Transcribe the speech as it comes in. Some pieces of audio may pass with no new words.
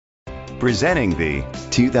Presenting the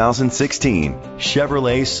 2016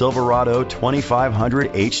 Chevrolet Silverado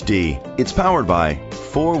 2500HD. It's powered by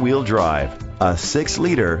four-wheel drive, a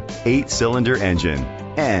 6-liter, 8-cylinder engine,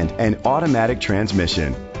 and an automatic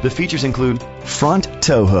transmission. The features include front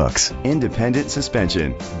tow hooks, independent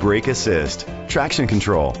suspension, brake assist, traction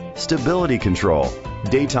control, stability control,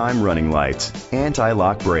 daytime running lights,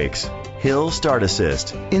 anti-lock brakes, hill start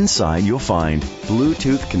assist. Inside you'll find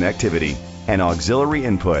Bluetooth connectivity, an auxiliary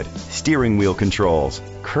input, steering wheel controls,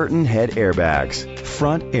 curtain head airbags,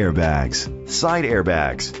 front airbags, side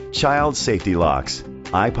airbags, child safety locks,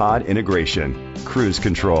 iPod integration, cruise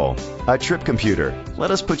control, a trip computer.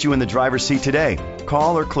 Let us put you in the driver's seat today.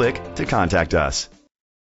 Call or click to contact us.